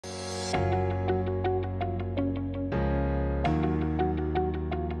Good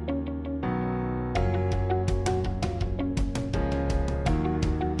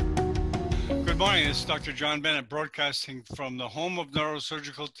morning, this is Dr. John Bennett broadcasting from the home of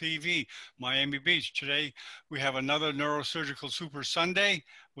Neurosurgical TV, Miami Beach. Today we have another Neurosurgical Super Sunday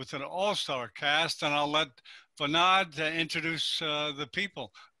with an all-star cast, and I'll let Vinod introduce the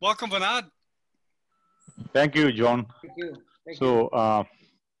people. Welcome, Vinod. Thank you, John. Thank you.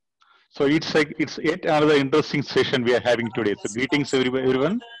 So it's yet another interesting session we are having today. So greetings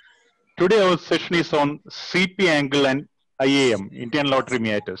everyone. Today our session is on CP angle and IAM, internal aortic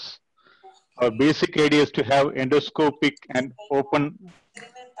meatus. Our basic idea is to have endoscopic and open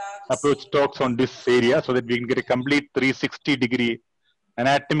approach talks on this area so that we can get a complete 360-degree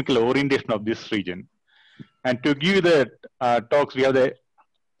anatomical orientation of this region. And to give you the talks, we have the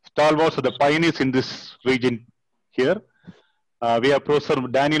stalwarts of the pioneers in this region here. We have Professor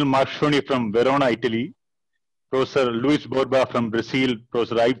Daniel Marcioni from Verona, Italy, Professor Luis Borba from Brazil,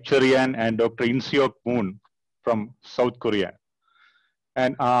 Professor Ive Cherian, and Dr. In-Seok Moon from South Korea.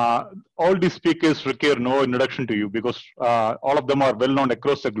 And all these speakers require no introduction to you because all of them are well known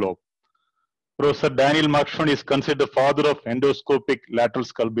across the globe. Professor Daniel Marcioni is considered the father of endoscopic lateral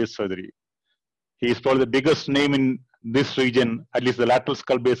skull base surgery. He is probably the biggest name in this region, at least the lateral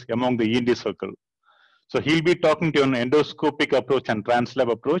skull base among the ENT circle. So he'll be talking to you on endoscopic approach and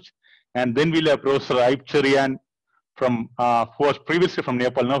translab approach. And then we'll have Professor Ive Cherian from, who was previously from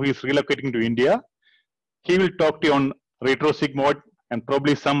Nepal. Now he's relocating to India. He will talk to you on retrosigmoid and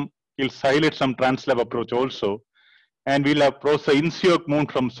probably he'll highlight some translab approach also. And we'll have Professor In-Seok Moon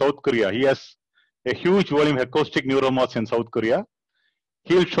from South Korea. He has a huge volume of acoustic neuromas in South Korea.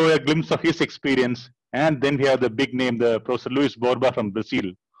 He'll show a glimpse of his experience. And then we have the big name, the Professor Luis Borba from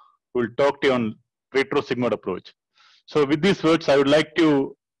Brazil, who will talk to you on retrosigmoid approach. So with these words, I would like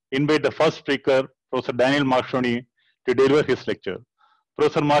to invite the first speaker, Professor Daniel Marcioni, to deliver his lecture.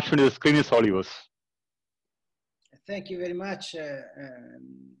 Professor Marcioni, the screen is all yours. Thank you very much.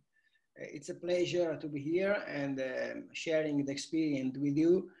 It's a pleasure to be here and sharing the experience with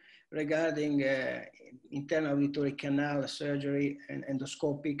you regarding internal auditory canal surgery and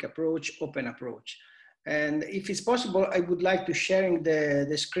endoscopic approach, open approach. And if it's possible, I would like to sharing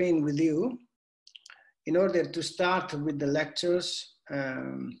the screen with you in order to start with the lectures.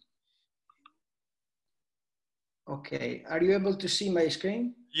 Okay, are you able to see my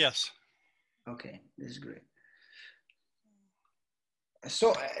screen? Yes. Okay, this is great.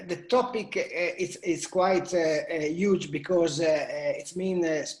 So the topic is quite huge because it's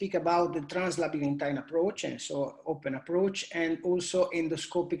speak about the translabyrinthine approach, and so open approach, and also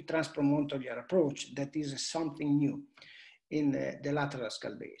endoscopic transpromontoidal approach. That is something new in the lateral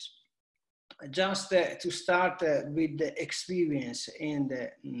skull base. Just to start with the experience in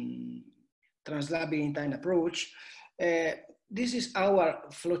the translabyrinthine approach, this is our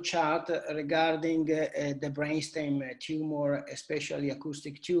flowchart regarding the brainstem tumor, especially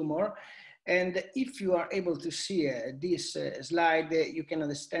acoustic tumor. And if you are able to see this slide, you can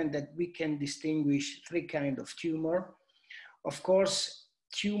understand that we can distinguish three kinds of tumor. Of course,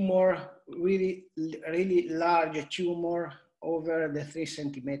 tumor, really large tumor, over the 3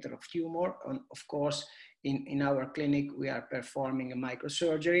 centimeters of tumor. And of course, in our clinic, we are performing a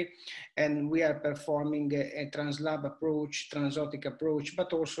microsurgery, and we are performing a translab approach, transotic approach,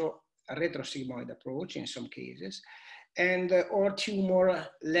 but also a retrosigmoid approach in some cases. And or tumor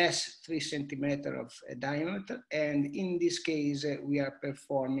less 3 centimeters of diameter. And in this case, we are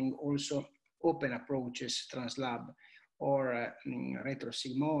performing also open approaches, translab or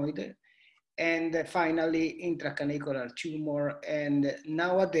retrosigmoid. And finally, intracanicular tumor. And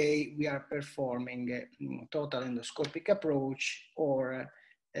nowadays, we are performing total endoscopic approach or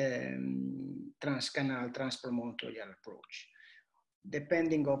transcanal transpromontoidal approach,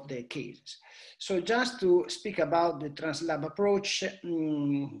 depending of the cases. So just to speak about the translab approach,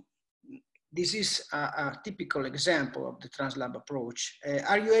 this is a typical example of the translab approach.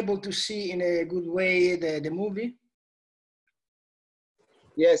 Are you able to see in a good way the movie?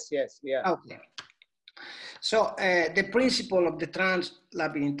 Yes, yeah. Okay. So the principle of the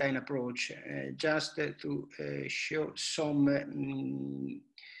translabyrinthine approach, just to show some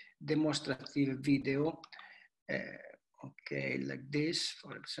demonstrative video. Okay, like this,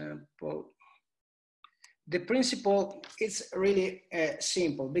 for example. The principle is really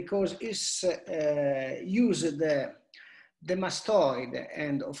simple because it's used the mastoid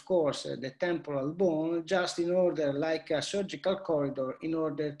and of course the temporal bone, just in order, like a surgical corridor, in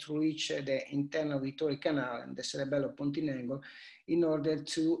order to reach the internal auditory canal and the cerebellopontine angle, in order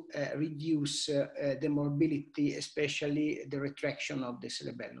to reduce the mobility, especially the retraction of the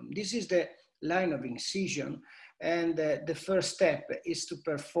cerebellum. This is the line of incision, and the first step is to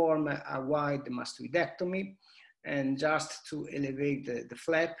perform a wide mastoidectomy and just to elevate the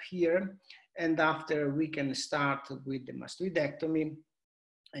flap here. And after, we can start with the mastoidectomy.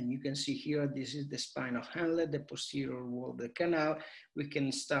 And you can see here, this is the spine of Henle, the posterior wall of the canal. We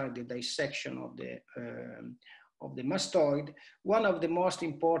can start the dissection of the mastoid. One of the most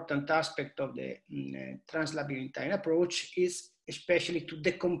important aspects of the translabyrinthine approach is especially to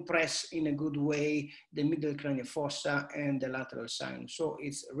decompress in a good way the middle cranial fossa and the lateral sinus. So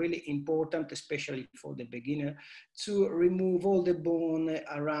it's really important, especially for the beginner, to remove all the bone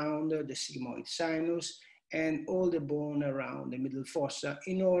around the sigmoid sinus and all the bone around the middle fossa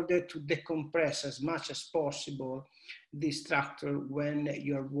in order to decompress as much as possible this structure when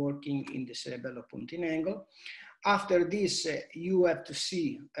you're working in the cerebellopontine angle. After this, you have to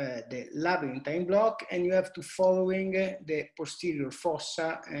see the labyrinthine block, and you have to following the posterior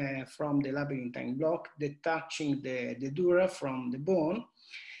fossa from the labyrinthine block, detaching the dura from the bone.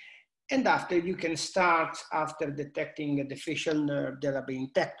 And after, you can start, after detecting the facial nerve, the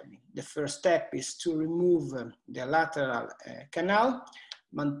labyrinthectomy. The first step is to remove the lateral canal,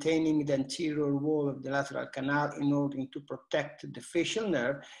 maintaining the anterior wall of the lateral canal in order to protect the facial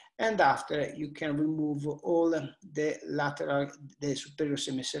nerve. And after, you can remove all the lateral, the superior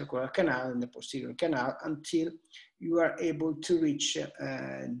semicircular canal and the posterior canal until you are able to reach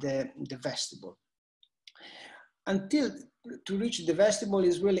the vestibule. To reach the vestibule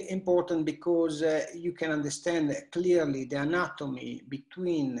is really important because you can understand clearly the anatomy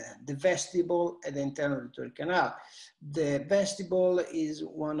between the vestibule and the internal auditory canal. The vestibule is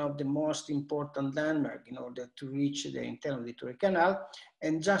one of the most important landmarks in order to reach the internal auditory canal.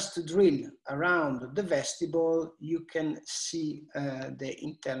 And just to drill around the vestibule, you can see the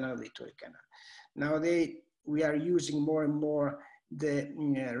internal auditory canal. Nowadays, we are using more and more the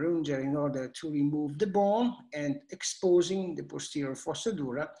Runger in order to remove the bone and exposing the posterior fossa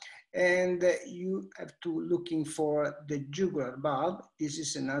dura. And you have to looking for the jugular bulb. This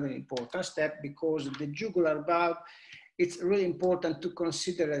is another important step because the jugular bulb, it's really important to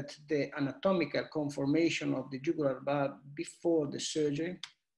consider the anatomical conformation of the jugular bulb before the surgery,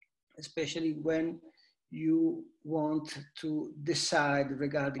 especially when you want to decide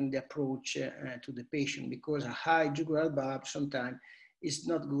regarding the approach to the patient, because a high jugular bulb sometimes is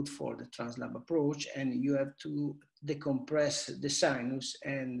not good for the translab approach, and you have to decompress the sinus,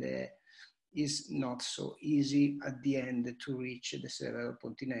 and is not so easy at the end to reach the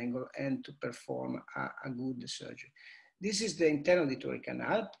cerebellopontine angle and to perform a good surgery. This is the internal auditory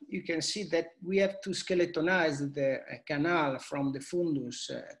canal. You can see that we have to skeletonize the canal from the fundus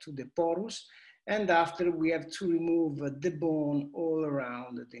to the porus. And after, we have to remove the bone all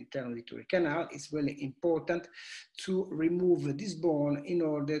around the internal auditory canal. It's really important to remove this bone in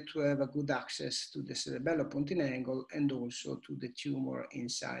order to have a good access to the cerebellopontine angle and also to the tumor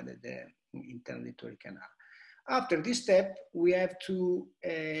inside the internal auditory canal. After this step, we have to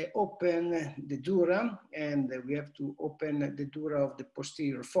open the dura, and we have to open the dura of the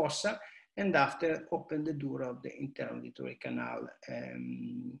posterior fossa, and after, open the dura of the internal auditory canal.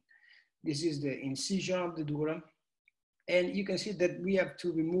 This is the incision of the dura. And you can see that we have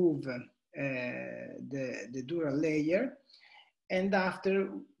to remove the dural layer. And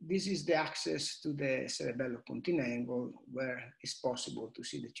after, this is the access to the cerebellopontine angle where it's possible to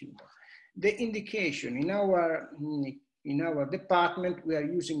see the tumor. The indication in our department, we are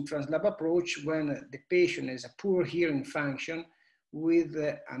using translab approach when the patient has a poor hearing function with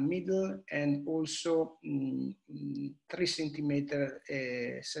a middle and also 3 centimeter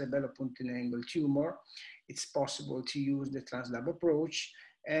cerebellopontine angle tumor. It's possible to use the translab approach.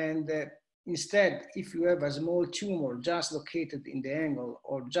 And instead, if you have a small tumor just located in the angle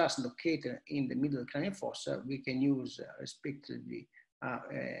or just located in the middle cranial fossa, we can use respectively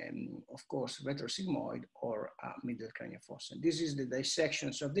of course, retrosigmoid or middle cranial fossa. This is the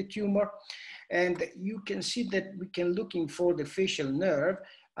dissections of the tumor. And you can see that we can looking for the facial nerve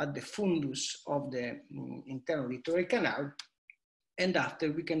at the fundus of the internal auditory canal. And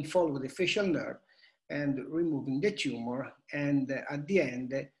after, we can follow the facial nerve and removing the tumor. And at the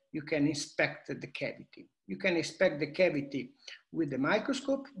end, you can inspect the cavity. You can inspect the cavity with the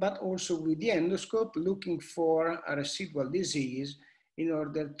microscope, but also with the endoscope, looking for a residual disease in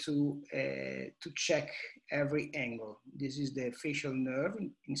order to check every angle. This is the facial nerve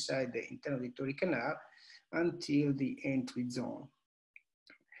inside the internal auditory canal. until the entry zone.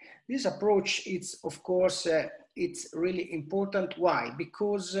 This approach is, of course, it's really important. Why?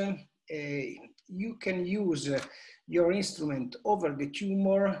 Because you can use your instrument over the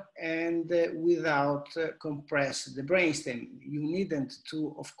tumor and without compress the brainstem. You needn't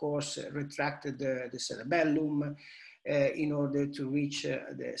to, of course, retract the cerebellum in order to reach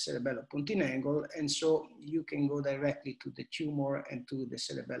the cerebellopontine angle, and so you can go directly to the tumor and to the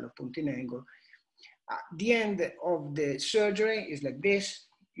cerebellopontine angle. At the end of the surgery is like this.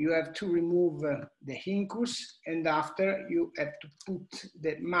 You have to remove the hincus, and after you have to put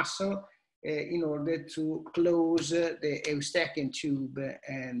the muscle in order to close the Eustachian tube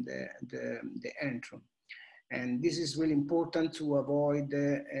and the antrum. And this is really important to avoid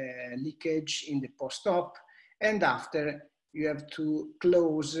leakage in the post-op. And after, you have to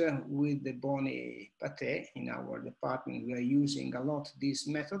close with the bony pate. In our department, we are using a lot this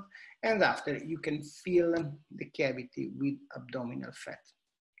method. And after, you can fill the cavity with abdominal fat.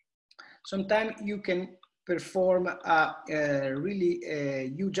 Sometimes you can perform a really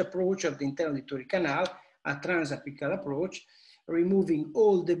huge approach of the internal auditory canal, a transapical approach, removing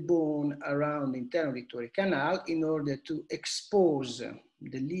all the bone around the internal auditory canal in order to expose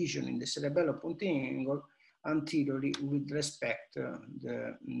the lesion in the cerebellopontine angle anteriorly with respect to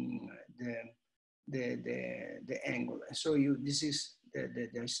the angle. And so this is the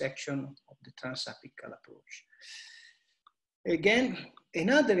dissection of the transapical approach. Again,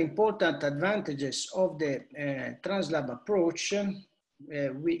 another important advantages of the translab approach,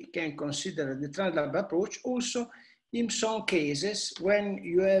 we can consider the translab approach also in some cases when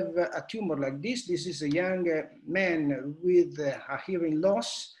you have a tumor like this. This is a young man with a hearing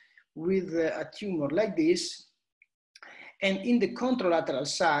loss with a tumor like this. And in the contralateral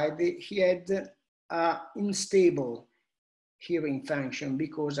side, he had an unstable hearing function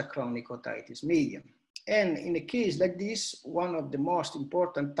because of chronic otitis media. And in a case like this, one of the most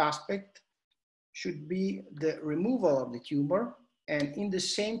important aspects should be the removal of the tumor and in the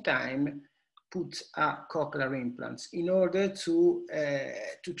same time put a cochlear implant in order to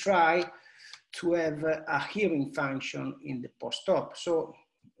try to have a hearing function in the post-op. So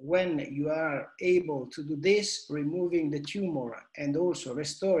when you are able to do this, removing the tumor and also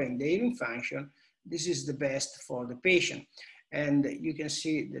restoring the hearing function, this is the best for the patient. And you can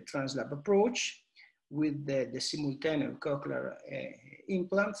see the translab approach with the simultaneous cochlear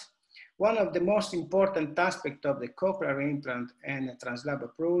implant. One of the most important aspects of the cochlear implant and the translab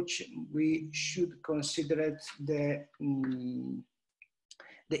approach, we should consider the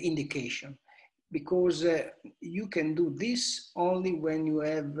indication, because you can do this only when you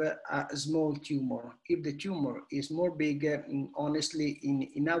have a small tumor. If the tumor is more big, honestly,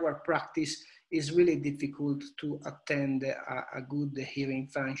 in our practice, it's really difficult to attend a good hearing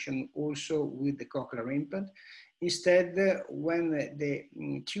function also with the cochlear implant. Instead, when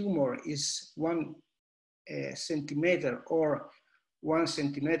the tumor is 1 centimeter or 1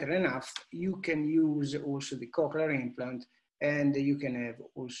 centimeter enough, you can use also the cochlear implant and you can have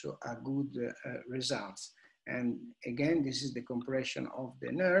also a good results. And again, this is the compression of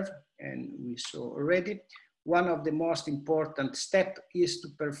the nerve, and we saw already. One of the most important steps is to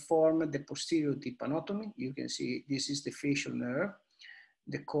perform the posterior tympanotomy. You can see this is the facial nerve.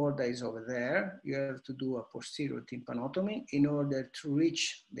 The chorda is over there. You have to do a posterior tympanotomy in order to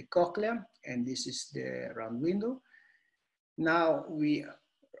reach the cochlea, and this is the round window. Now we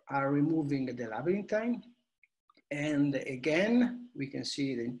are removing the labyrinthine, and again, we can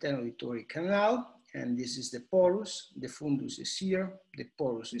see the internal auditory canal, and this is the porus. The fundus is here, the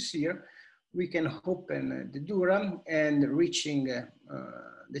porus is here. We can open the dura and reaching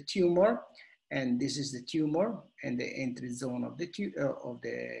the tumor, and this is the tumor and the entry zone of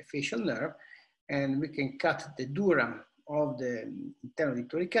the facial nerve, and we can cut the dura of the internal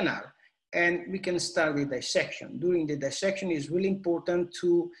auditory canal, and we can start the dissection. During the dissection, it's really important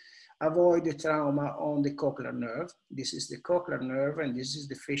to avoid the trauma on the cochlear nerve. This is the cochlear nerve, and this is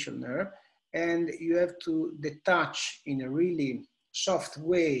the facial nerve, and you have to detach in a really soft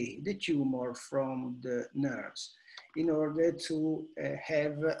way the tumor from the nerves in order to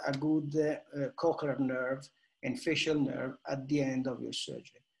have a good cochlear nerve and facial nerve at the end of your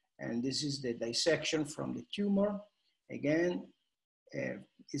surgery. And this is the dissection from the tumor. Again,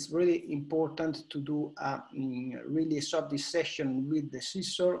 it's really important to do a really soft dissection with the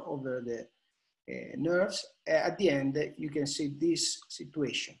scissor over the nerves. At the end, you can see this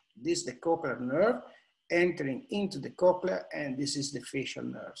situation. This is the cochlear nerve entering into the cochlea, and this is the facial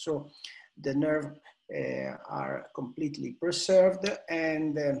nerve. So the nerve are completely preserved,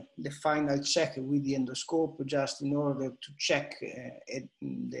 and the final check with the endoscope, just in order to check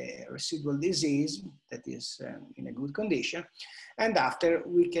the residual disease that is in a good condition. And after,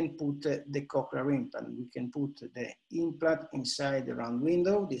 we can put the cochlear implant. We can put the implant inside the round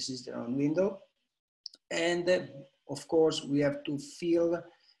window. This is the round window. And of course, we have to fill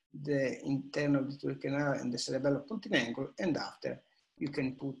the internal auditory canal and the cerebellopontine angle, and after, you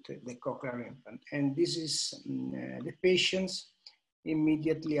can put the cochlear implant. And this is the patients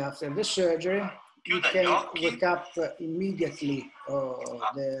immediately after the surgery. You can wake up immediately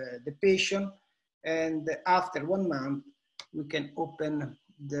the patient, and after 1 month, we can open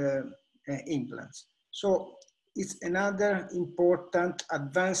the implants. So it's another important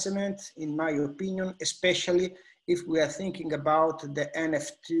advancement, in my opinion, especially if we are thinking about the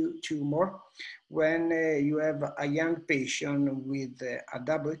NF2 tumor, when you have a young patient with a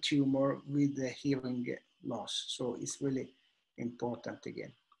double tumor with the hearing loss. So it's really important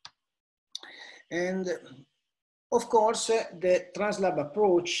again. And of course, the translab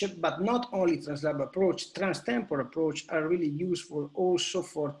approach, but not only translab approach, transtemporal approach are really useful also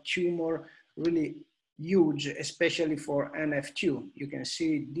for tumor really huge, especially for NF2. You can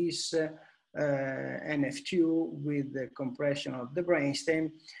see this NF2 with the compression of the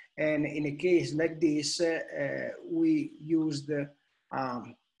brainstem. And in a case like this, we use the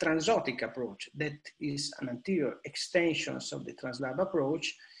transotic approach. That is an anterior extension of the translab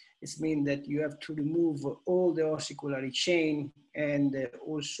approach. It means that you have to remove all the ossiculary chain and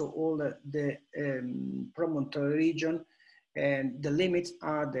also all the promontory region. And the limits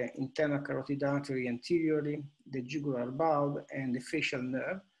are the internal carotid artery anteriorly, the jugular bulb, and the facial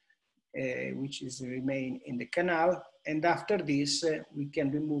nerve, which is remain in the canal. And after this, we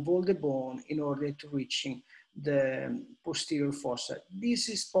can remove all the bone in order to reaching the posterior fossa. This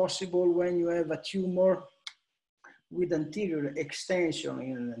is possible when you have a tumor with anterior extension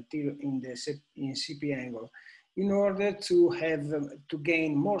in CP angle, in order to have to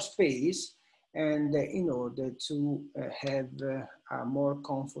gain more space, and in order to have a more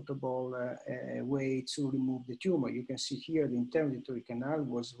comfortable way to remove the tumor. You can see here the internal auditory canal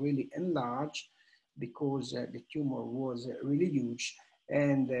was really enlarged because the tumor was really huge,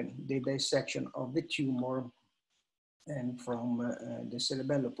 and the dissection of the tumor and from the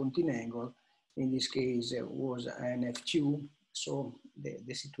cerebellopontine angle, in this case, was NF2. So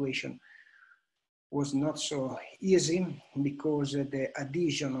the situation was not so easy because the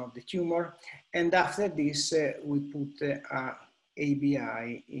adhesion of the tumor. And after this, we put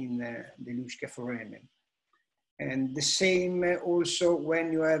ABI in the Luschka foramen. And the same also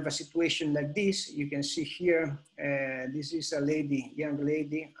when you have a situation like this. You can see here, this is a lady, young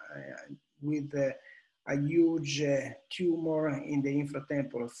lady, with a huge tumor in the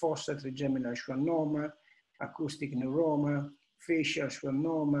infratemporal fossa, trigeminal schwannoma, acoustic neuroma, facial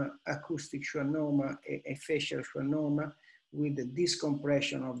schwannoma, acoustic schwannoma, a facial schwannoma with the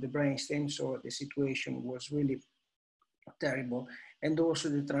discompression of the brainstem. So the situation was really terrible. And also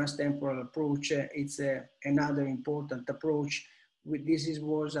the transtemporal approach, it's another important approach. This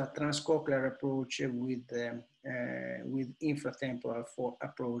was a transcochlear approach with infratemporal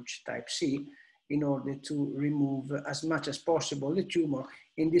approach type C, in order to remove as much as possible the tumor,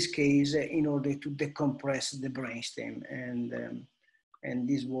 in this case, in order to decompress the brainstem. And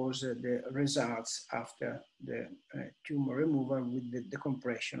this was the results after the tumor removal with the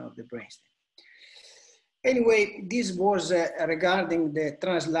decompression of the brainstem. Anyway, this was regarding the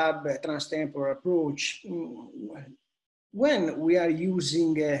translab transtemporal approach. When we are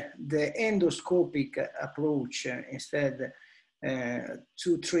using the endoscopic approach instead,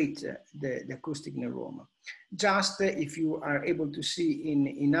 to treat the acoustic neuroma. Just if you are able to see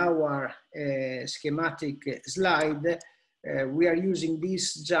in our schematic slide, we are using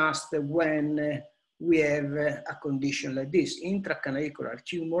this just when we have a condition like this, intracanalicular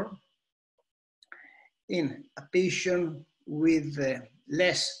tumor in a patient with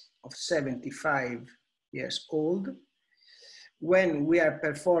less of 75 years old, when we are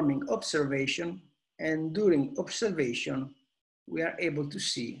performing observation, and during observation, we are able to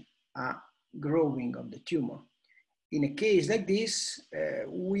see a growing of the tumor. In a case like this,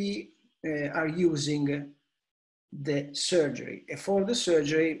 we are using the surgery. And for the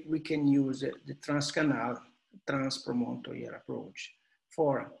surgery, we can use the transcanal transpromontory approach.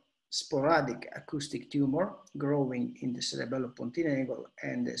 For sporadic acoustic tumor growing in the cerebellopontine angle,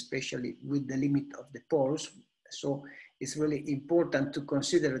 and especially with the limit of the pores. So it's really important to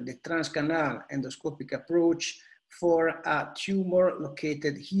consider the transcanal endoscopic approach for a tumor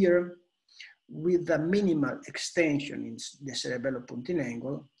located here with a minimal extension in the cerebellopontine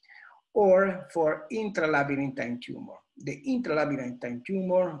angle, or for intralabyrinthine tumor. The intralabyrinthine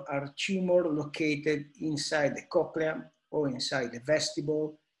tumor are tumors located inside the cochlea or inside the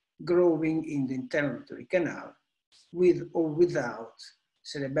vestibule, growing in the internal auditory canal, with or without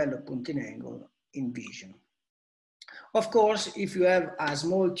cerebellopontinangle in vision. Of course, if you have a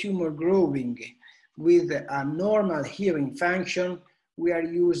small tumor growing with a normal hearing function, we are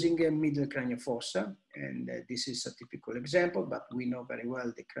using a middle cranial fossa, and this is a typical example, but we know very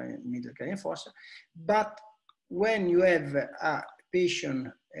well the middle cranial fossa. But when you have a patient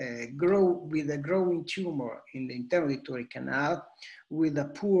grow with a growing tumor in the internal auditory canal with a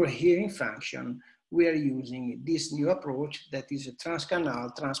poor hearing function, we are using this new approach that is a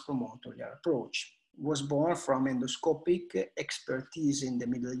transcanal transpromontorial approach. It was born from endoscopic expertise in the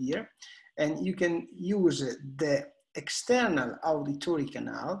middle ear, and you can use the external auditory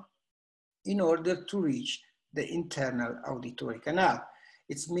canal in order to reach the internal auditory canal.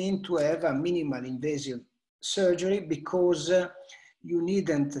 It's meant to have a minimal invasive surgery because you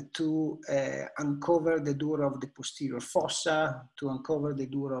needn't to uncover the door of the posterior fossa, to uncover the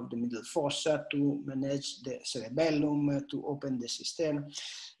door of the middle fossa, to manage the cerebellum, to open the cisterna.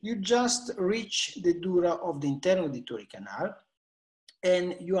 You just reach the dura of the internal auditory canal,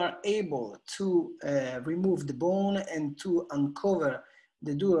 and you are able to remove the bone and to uncover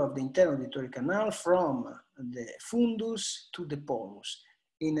the dura of the internal auditory canal from the fundus to the polus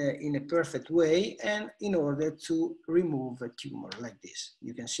in a perfect way, and in order to remove a tumor like this.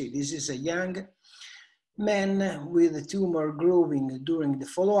 You can see this is a young man with a tumor growing during the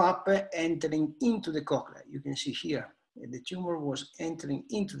follow-up, entering into the cochlea. You can see here the tumor was entering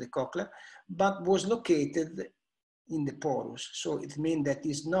into the cochlea, but was located in the porus. So it means that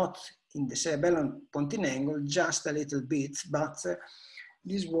it's not in the cerebellum pontinangle, just a little bit, but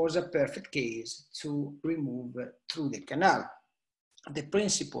this was a perfect case to remove through the canal. The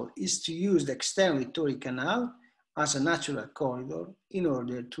principle is to use the external auditory canal as a natural corridor in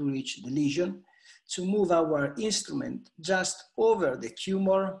order to reach the lesion, to move our instrument just over the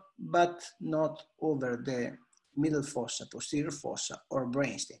tumor, but not over the middle fossa, posterior fossa, or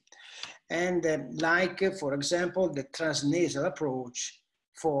brainstem. And like, for example, the transnasal approach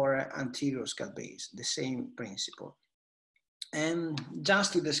for anterior skull base, the same principle. And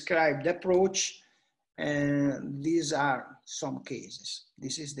just to describe the approach, these are some cases.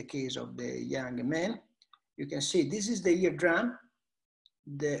 This is the case of the young man. You can see this is the eardrum,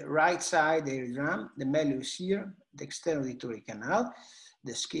 the right side eardrum, the malleus here, the external auditory canal,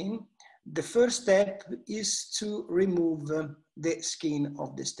 the skin. The first step is to remove the skin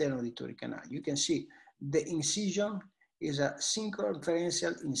of the external auditory canal. You can see the incision is a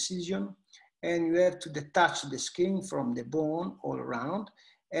circumferential incision, and you have to detach the skin from the bone all around,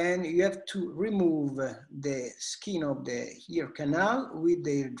 and you have to remove the skin of the ear canal with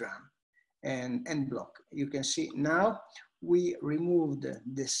the eardrum and block. You can see now we removed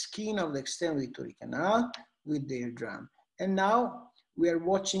the skin of the external auditory canal with the eardrum, and now we are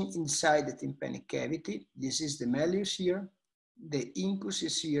watching inside the tympanic cavity. This is the malleus here, the incus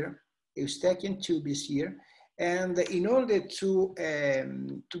is here, Eustachian tube is here, and in order to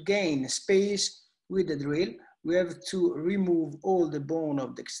gain space with the drill, we have to remove all the bone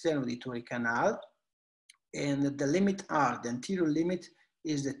of the external auditory canal, and the limit are, the anterior limit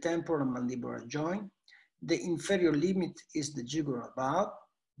is the temporal mandibular joint, the inferior limit is the jugular bulb,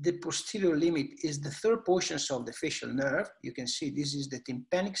 the posterior limit is the third portion of the facial nerve. You can see this is the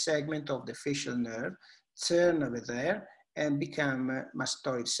tympanic segment of the facial nerve, turn over there and become a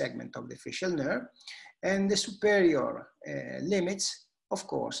mastoid segment of the facial nerve. And the superior limits, of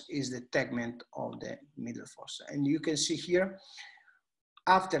course, is the tegment of the middle fossa. And you can see here,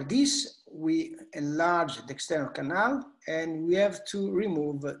 after this, we enlarge the external canal, and we have to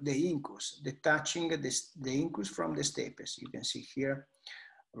remove the incus, detaching the incus from the stapes. You can see here,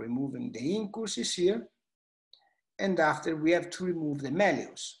 removing the incus is here, and after we have to remove the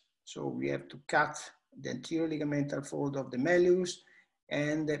malleus. So we have to cut the anterior ligamental fold of the malleus,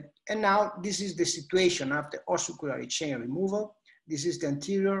 and now this is the situation after ossiculary chain removal. This is the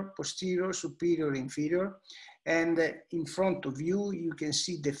anterior, posterior, superior, inferior, and in front of you, you can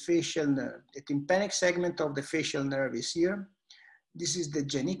see the facial nerve. The tympanic segment of the facial nerve is here. This is the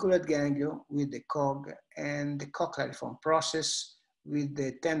geniculate ganglion with the cog, and the cochlariform process with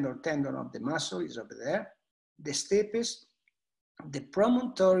the tendon of the muscle is over there. The stapes, the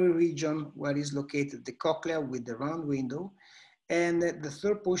promontory region where is located the cochlea with the round window, and the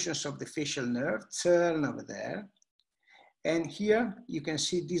third portions of the facial nerve turn over there. And here you can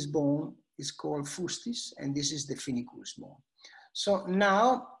see this bone is called fustis, and this is the funiculus bone. So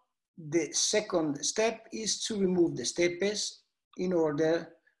now the second step is to remove the stapes in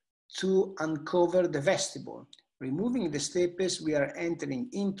order to uncover the vestibule. Removing the stapes, we are entering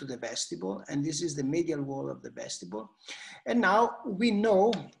into the vestibule, and this is the medial wall of the vestibule. And now we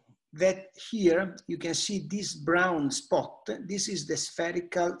know that here you can see this brown spot. This is the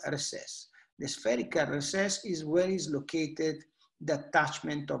spherical recess. The spherical recess is where is located the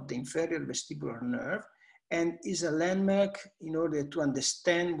attachment of the inferior vestibular nerve, and is a landmark in order to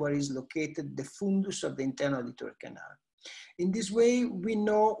understand where is located the fundus of the internal auditory canal. In this way, we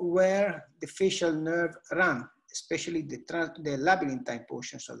know where the facial nerve runs, especially the labyrinthine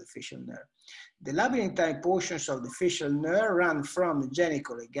portions of the facial nerve. The labyrinthine portions of the facial nerve run from the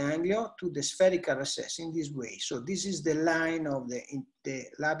genicular ganglion to the spherical recess in this way. So this is the line of the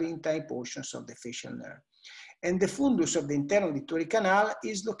labyrinthine portions of the facial nerve. And the fundus of the internal auditory canal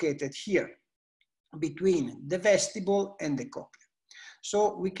is located here, between the vestibule and the cochlea.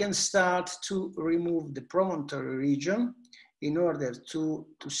 So we can start to remove the promontory region in order to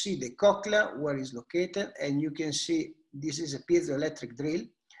see the cochlea, where it's located. And you can see this is a piezoelectric drill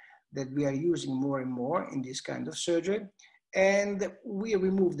that we are using more and more in this kind of surgery. And we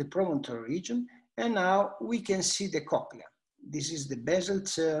remove the promontory region, and now we can see the cochlea. This is the basal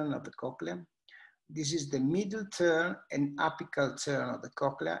turn of the cochlea. This is the middle turn and apical turn of the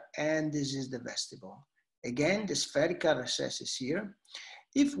cochlea, and this is the vestibule. Again, the spherical recess is here.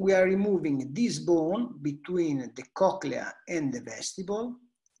 If we are removing this bone between the cochlea and the vestibule,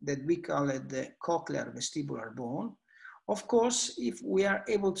 that we call it the cochlear vestibular bone, of course, if we are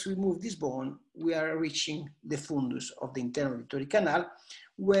able to remove this bone, we are reaching the fundus of the internal auditory canal,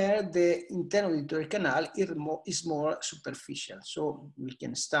 where the internal auditory canal is more superficial. So we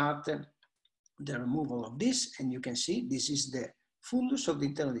can start the removal of this, and you can see this is the fundus of the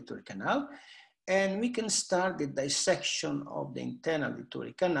internal auditory canal, and we can start the dissection of the internal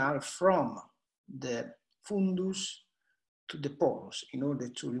auditory canal from the fundus to the porus in order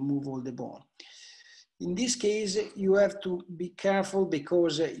to remove all the bone. In this case, you have to be careful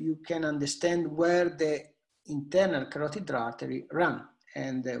because you can understand where the internal carotid artery runs,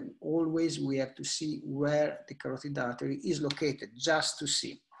 and always we have to see where the carotid artery is located, just to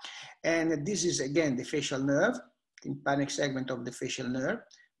see. And this is again the facial nerve, the tympanic segment of the facial nerve.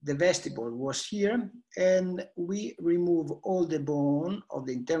 The vestibule was here, and we remove all the bone of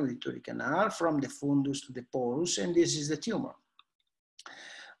the internal auditory canal from the fundus to the porus, and this is the tumor.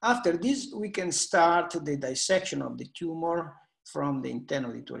 After this, we can start the dissection of the tumor from the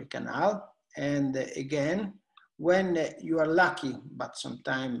internal auditory canal. And again, when you are lucky, but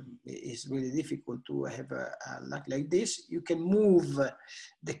sometimes it's really difficult to have a luck like this, you can move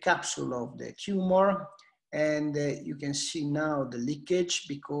the capsule of the tumor, and you can see now the leakage,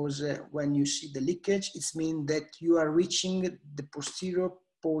 because when you see the leakage, it means that you are reaching the posterior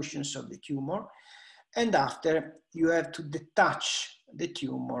portions of the tumor. And after, you have to detach the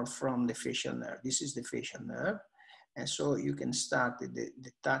tumor from the facial nerve. This is the facial nerve. And so you can start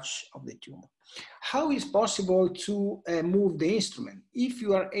the touch of the tumor. How is possible to move the instrument? If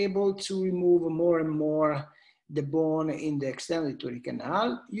you are able to remove more and more the bone in the external auditory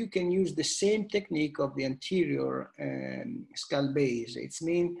canal, you can use the same technique of the anterior skull base. It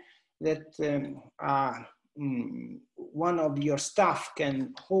means that one of your staff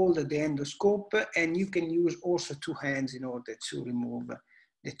can hold the endoscope, and you can use also two hands in order to remove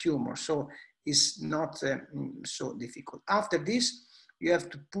the tumor. So it's not so difficult. After this, you have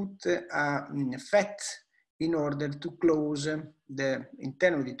to put fat in order to close the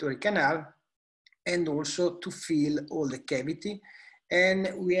internal auditory canal, and also to fill all the cavity.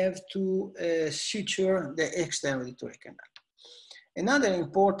 And we have to suture the external auditory canal. Another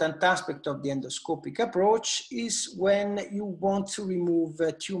important aspect of the endoscopic approach is when you want to remove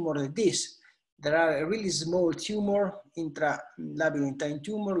a tumor like this. There are a really small tumor, intralabyrinthine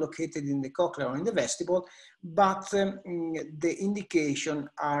tumor, located in the cochlea or in the vestibule, but the indication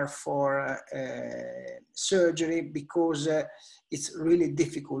are for surgery, because it's really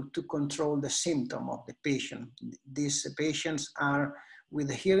difficult to control the symptom of the patient. These patients are with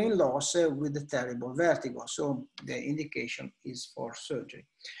a hearing loss, with a terrible vertigo. So the indication is for surgery.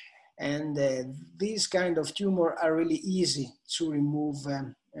 And these kind of tumor are really easy to remove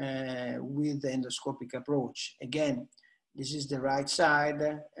with the endoscopic approach. Again, this is the right side,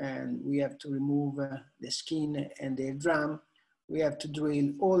 and we have to remove the skin and the drum. We have to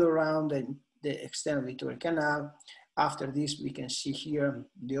drill all around the external auditory canal. After this, we can see here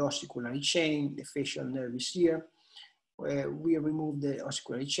the ossiculary chain, the facial nerve is here. We remove the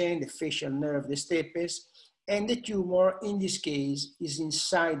ossiculary chain, the facial nerve, the stapes, and the tumor in this case is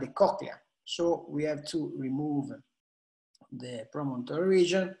inside the cochlea. So we have to remove the promontory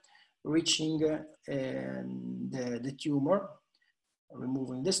region, reaching the tumor,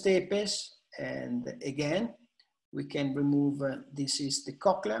 removing from the stapes. And again, we can remove, this is the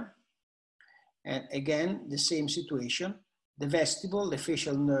cochlea. And again, the same situation, the vestibule, the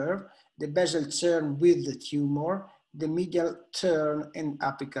facial nerve, the basal turn with the tumor, the medial turn and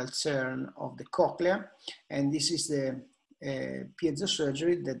apical turn of the cochlea. And this is the piezo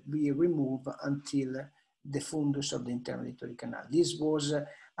surgery that we remove until the fundus of the internal auditory canal. This was a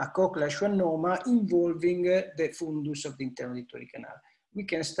cochlear schwannoma involving the fundus of the internal auditory canal. We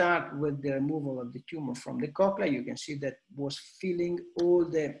can start with the removal of the tumor from the cochlea. You can see that was filling all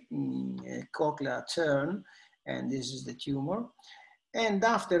the cochlear turn, and this is the tumor. And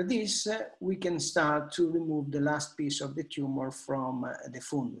after this, we can start to remove the last piece of the tumor from the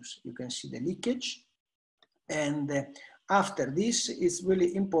fundus. You can see the leakage. And after this, it's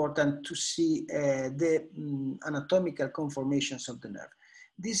really important to see the anatomical conformations of the nerve.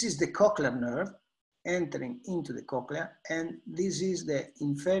 This is the cochlear nerve entering into the cochlea, and this is the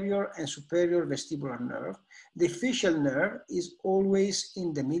inferior and superior vestibular nerve. The facial nerve is always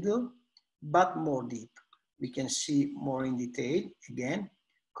in the middle, but more deep. We can see more in detail, again,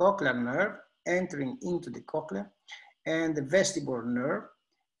 cochlear nerve entering into the cochlea, and the vestibular nerve,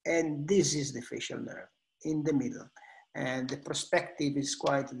 and this is the facial nerve in the middle. And the perspective is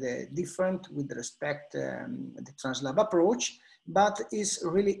quite different with respect to the translab approach, but it's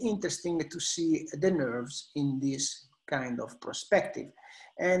really interesting to see the nerves in this kind of perspective.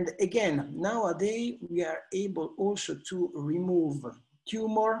 And again, nowadays we are able also to remove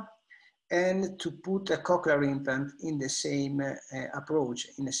tumor and to put a cochlear implant in the same approach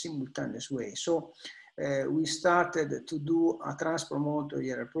in a simultaneous way. So we started to do a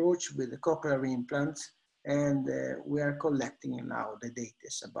transpromontory approach with the cochlear implant, and we are collecting now the data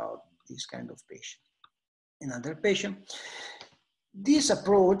about this kind of patient. Another patient. This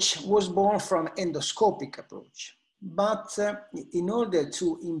approach was born from endoscopic approach, but in order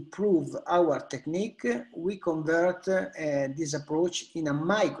to improve our technique, we convert this approach in a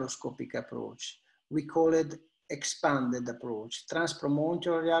microscopic approach. We call it expanded approach,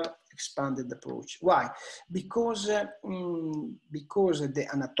 transpromontorial expanded approach. Why? Because the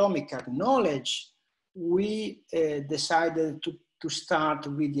anatomical knowledge, we decided to start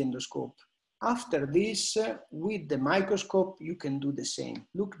with the endoscope. After this, with the microscope, you can do the same.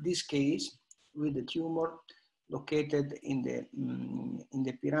 Look, this case with the tumor located in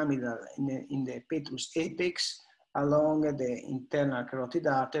the pyramidal, in the petrous apex, along the internal carotid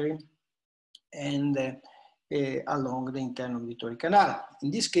artery and along the internal auditory canal.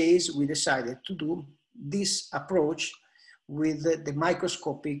 In this case, we decided to do this approach with the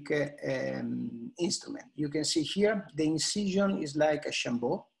microscopic instrument. You can see here, the incision is like a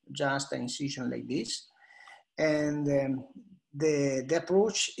Chambeau, just an incision like this. And the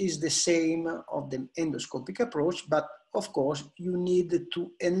approach is the same of the endoscopic approach, but of course you need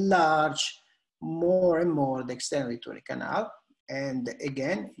to enlarge more and more the external auditory canal. And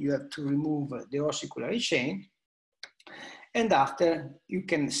again, you have to remove the ossiculary chain. And after, you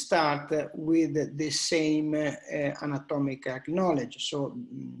can start with the same anatomical knowledge. So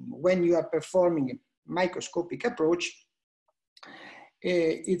when you are performing a microscopic approach,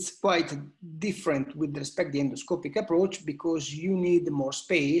 it's quite different with respect to the endoscopic approach because you need more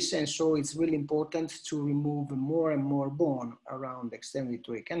space, and so it's really important to remove more and more bone around the external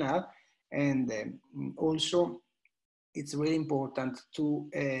auditory canal. And also, it's really important to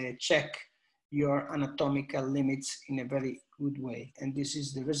check your anatomical limits in a very good way. And this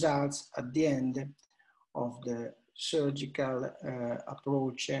is the results at the end of the surgical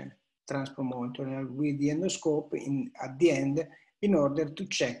approach, transpromontorial with the endoscope at the end, in order to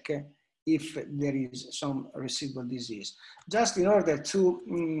check if there is some residual disease. Just in order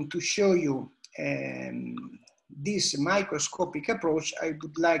to show you this microscopic approach, I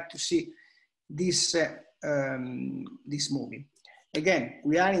would like to see this, this movie. Again,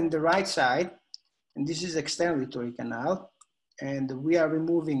 we are in the right side, and this is external auditory canal, and we are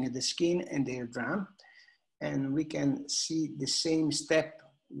removing the skin and the eardrum, and we can see the same step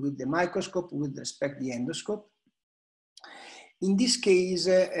with the microscope with respect to the endoscope. In this case,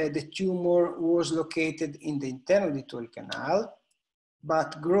 the tumor was located in the internal auditory canal,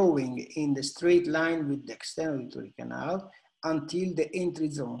 but growing in the straight line with the external auditory canal until the entry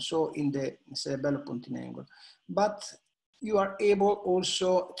zone, so in the cerebellopontine angle. But you are able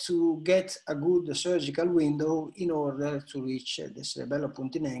also to get a good surgical window in order to reach the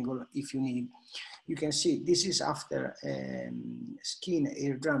cerebellopontine angle if you need. You can see this is after skin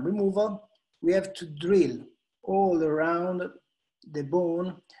eardrum removal. We have to drill all around the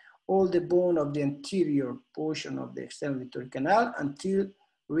bone, all the bone of the anterior portion of the external auditory canal until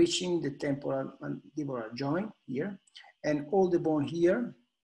reaching the temporal mandibular joint here, and all the bone here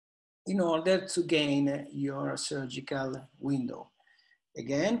in order to gain your surgical window.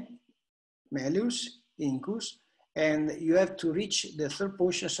 Again, malleus, incus, and you have to reach the third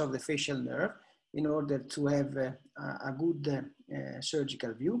portions of the facial nerve in order to have a good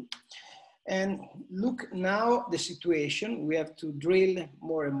surgical view. And look now the situation, we have to drill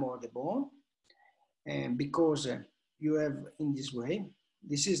more and more the bone, and because you have in this way,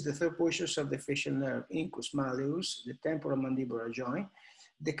 this is the third portions of the facial nerve, incus, malleus, the temporomandibular joint.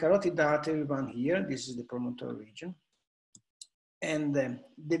 The carotid artery run here, this is the promontory region. And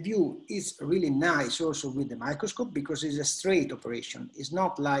the view is really nice also with the microscope because it's a straight operation. It's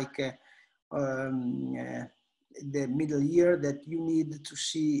not like the middle ear that you need to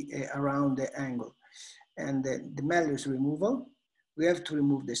see around the angle. And the malleus removal, we have to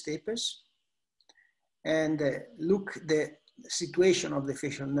remove the stapes. And look the situation of the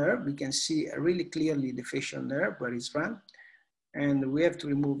facial nerve. We can see really clearly the facial nerve where it's run. And we have to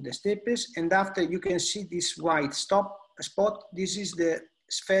remove the stapes. And after you can see this white spot, this is the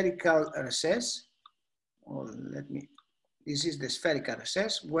spherical recess. Or this is the spherical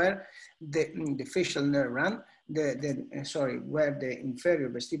recess where the facial nerve run, where the inferior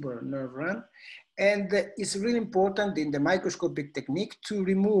vestibular nerve run. And it's really important in the microscopic technique to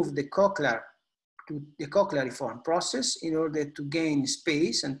remove the cochleariform process in order to gain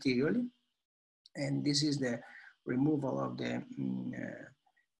space anteriorly. And this is the removal of the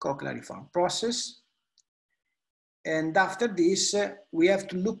cochleariform process. And after this, we have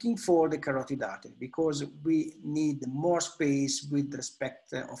to looking for the carotid artery because we need more space with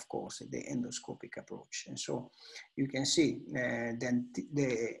respect, of course, the endoscopic approach. And so you can see then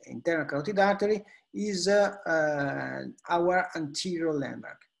the internal carotid artery is our anterior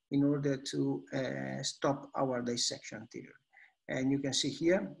landmark in order to stop our dissection anterior. And you can see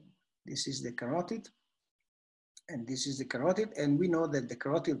here, this is the carotid. And this is the carotid, and we know that the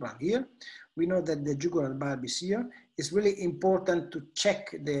carotid run here. We know that the jugular bulb is here. It's really important to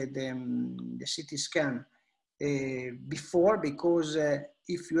check the CT scan before, because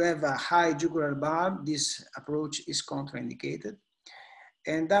if you have a high jugular bulb, this approach is contraindicated.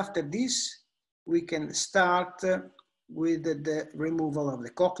 And after this, we can start with the removal of the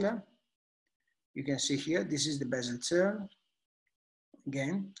cochlea. You can see here, this is the basal turn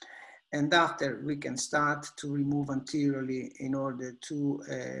again. And after we can start to remove anteriorly in order to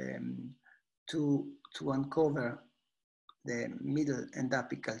uncover the middle and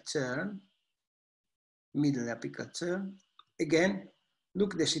apical turn. Again,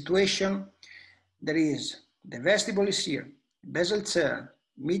 look the situation. There is the vestibule is here, basal turn,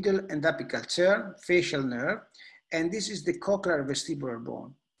 middle and apical turn, facial nerve, and this is the cochlear vestibular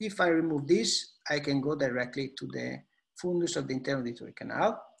bone. If I remove this, I can go directly to the fundus of the internal auditory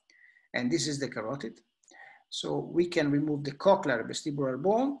canal. And this is the carotid. So we can remove the cochlear vestibular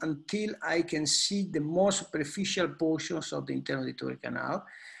bone until I can see the more superficial portions of the internal auditory canal.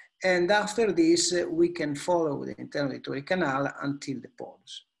 And after this, we can follow the internal auditory canal until the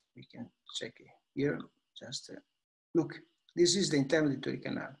polus. We can check it here, just look, this is the internal auditory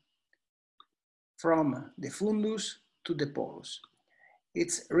canal from the fundus to the polus.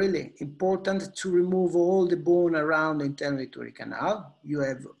 It's really important to remove all the bone around the internal auditory canal. You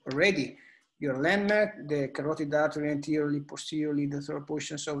have already your landmark, the carotid artery anteriorly, posteriorly, the third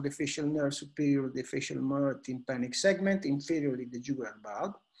portions of the facial nerve, superior, the facial nerve tympanic segment, inferiorly, the jugular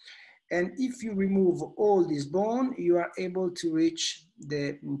bulb. And if you remove all this bone, you are able to reach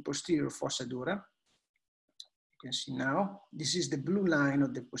the posterior fossa dura. You can see now, this is the blue line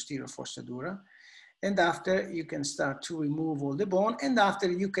of the posterior fossa dura. And after you can start to remove all the bone, and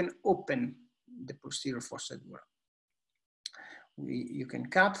after you can open the posterior fossa dura. You can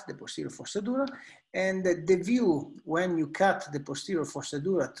cut the posterior fossa dura, and the view when you cut the posterior fossa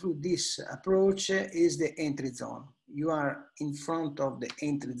dura through this approach is the entry zone. You are in front of the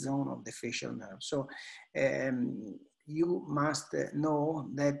entry zone of the facial nerve. So you must know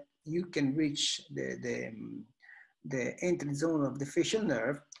that you can reach the entry zone of the facial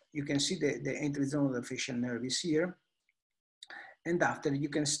nerve. You can see the entry zone of the facial nerve is here. And after you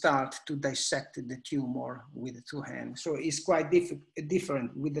can start to dissect the tumor with the two hands. So it's quite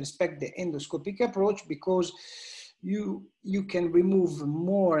different with respect to the endoscopic approach, because you can remove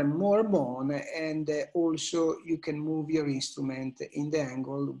more and more bone, and also you can move your instrument in the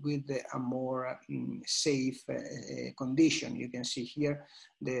angle with a more safe condition. You can see here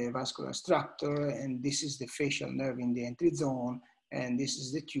the vascular structure, and this is the facial nerve in the entry zone, and this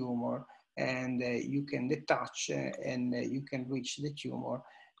is the tumor, and you can detach and you can reach the tumor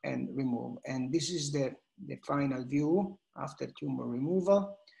and remove. And this is the final view after tumor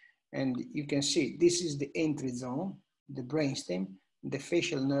removal. And you can see this is the entry zone, the brainstem. the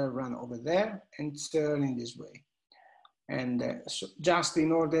facial nerve run over there and turn in this way. And so just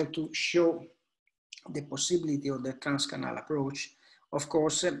in order to show the possibility of the transcanal approach, of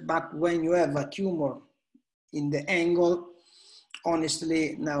course, but when you have a tumor in the angle,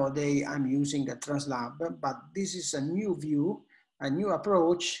 honestly, nowadays I'm using a translab, but this is a new view, a new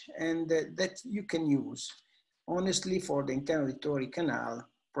approach, and that you can use. Honestly, for the internal auditory canal,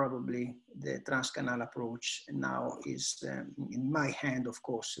 probably the transcanal approach now is, in my hand, of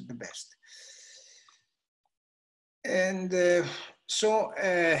course, the best. And so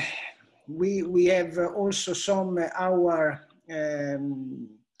we have also some our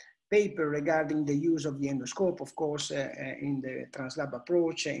paper regarding the use of the endoscope, of course, in the translab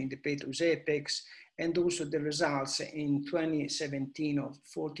approach, in the Petrus Apex, and also the results in 2017 of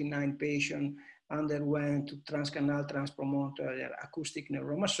 49 patients underwent transcanal transpromontory acoustic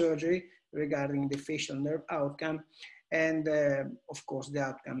neurosurgery regarding the facial nerve outcome. And of course, the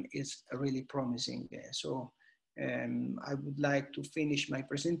outcome is really promising. So I would like to finish my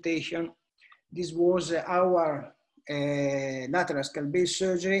presentation. This was our lateral skull-base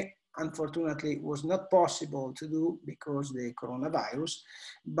surgery. Unfortunately, it was not possible to do because of the coronavirus,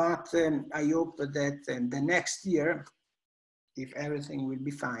 but I hope that the next year, if everything will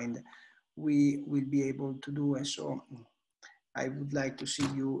be fine, we will be able to do. And so I would like to see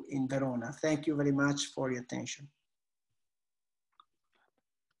you in Verona. Thank you very much for your attention.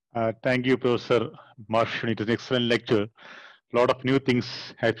 Thank you, Professor Martian. It was an excellent lecture. A lot of new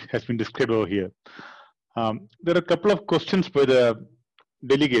things has been described over here. There are a couple of questions by the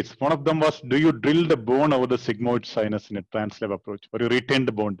delegates. One of them was, do you drill the bone over the sigmoid sinus in a translab approach, or you retain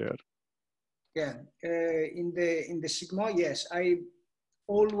the bone there? Yeah, in the sigmoid, yes, I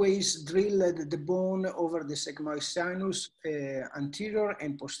always drill the bone over the sigmoid sinus, anterior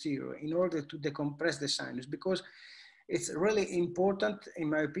and posterior, in order to decompress the sinus, because it's really important, in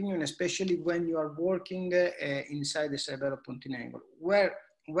my opinion, especially when you are working inside the cerebellopontine angle, where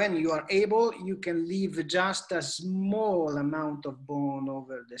when you are able, you can leave just a small amount of bone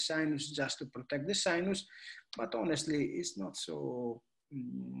over the sinus just to protect the sinus, but honestly, it's not so.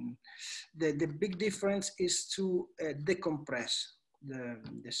 The big difference is to decompress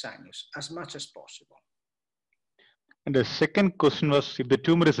the sinus as much as possible. And the second question was, if the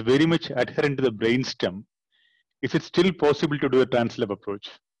tumor is very much adherent to the brainstem, is it still possible to do a translab approach?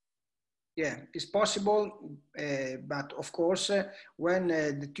 Yeah, it's possible, but of course, when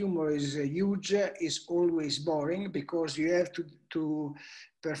the tumor is huge, it's always boring because you have to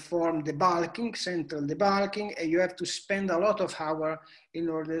perform debulking, central debulking, and you have to spend a lot of hours in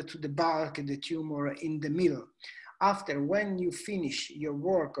order to debulk the tumor in the middle. After, when you finish your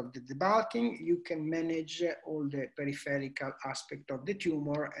work of the debulking, you can manage all the peripheral aspect of the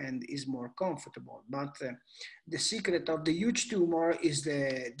tumor and is more comfortable. But the secret of the huge tumor is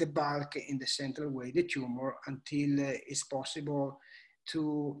the debulk in the central way, the tumor, until it's possible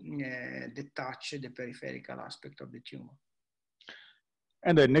to detach the peripheral aspect of the tumor.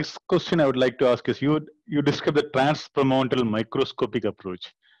 And the next question I would like to ask is, you described the transpromontoral microscopic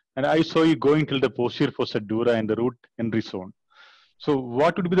approach. And I saw you going till the posterior fossa dura and the root Henry zone. So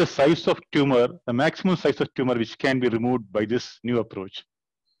what would be the size of tumor, the maximum size of tumor which can be removed by this new approach?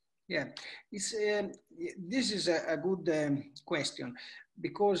 Yeah, this is a good question,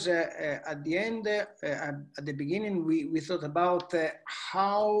 because at the end, at the beginning, we thought about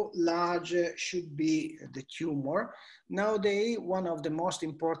how large should be the tumor. Nowadays, one of the most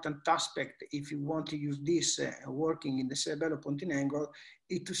important aspects, if you want to use this working in the cerebellopontine angle,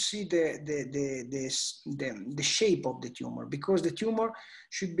 is to see the shape of the tumor, because the tumor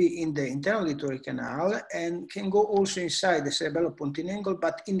should be in the internal auditory canal and can go also inside the cerebellopontine angle,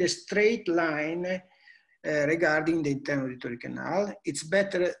 but in the straight line regarding the internal auditory canal. It's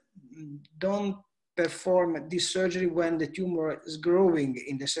better don't perform this surgery when the tumor is growing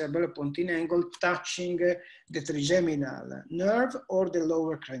in the cerebellopontine angle, touching the trigeminal nerve or the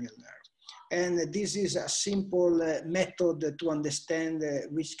lower cranial nerve. And this is a simple method to understand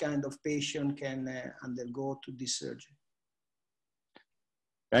which kind of patient can undergo to this surgery.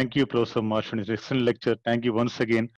 Thank you, Professor Martian. It's an excellent lecture. Thank you once again.